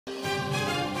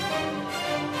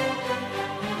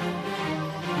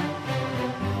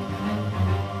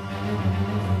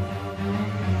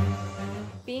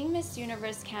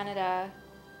Universe Canada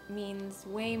means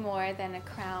way more than a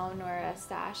crown or a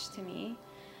sash to me.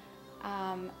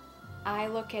 I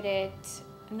look at it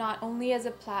not only as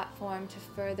a platform to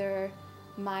further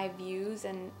my views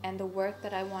and the work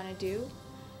that I want to do,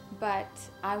 but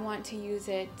I want to use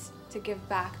it to give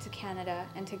back to Canada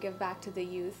and to give back to the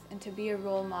youth and to be a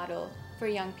role model for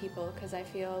young people, because I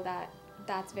feel that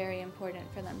that's very important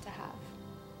for them to have.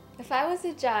 If I was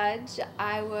a judge,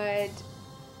 I would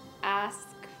ask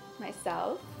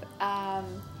myself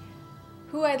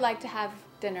who I'd like to have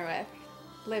dinner with,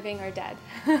 living or dead.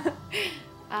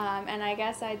 And I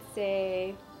guess I'd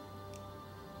say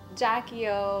Jackie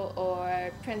O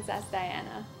or Princess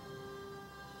Diana.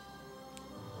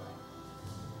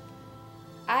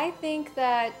 I think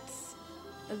that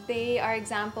they are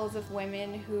examples of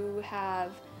women who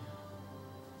have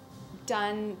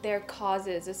done their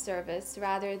causes a service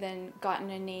rather than gotten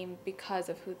a name because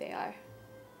of who they are.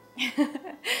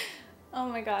 Oh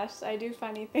my gosh, I do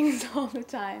funny things all the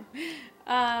time.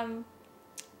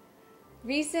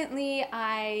 Recently,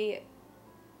 I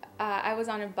was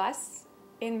on a bus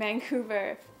in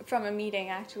Vancouver from a meeting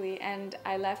actually, and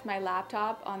I left my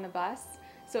laptop on the bus.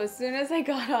 So as soon as I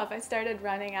got off, I started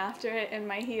running after it in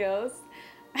my heels.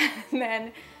 And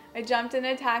then I jumped in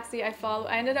a taxi. I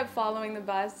ended up following the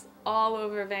bus all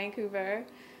over Vancouver.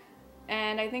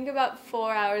 And I think about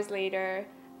 4 hours later,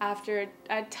 after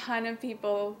a ton of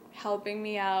people helping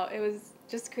me out, it was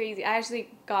just crazy. I actually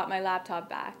got my laptop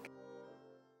back.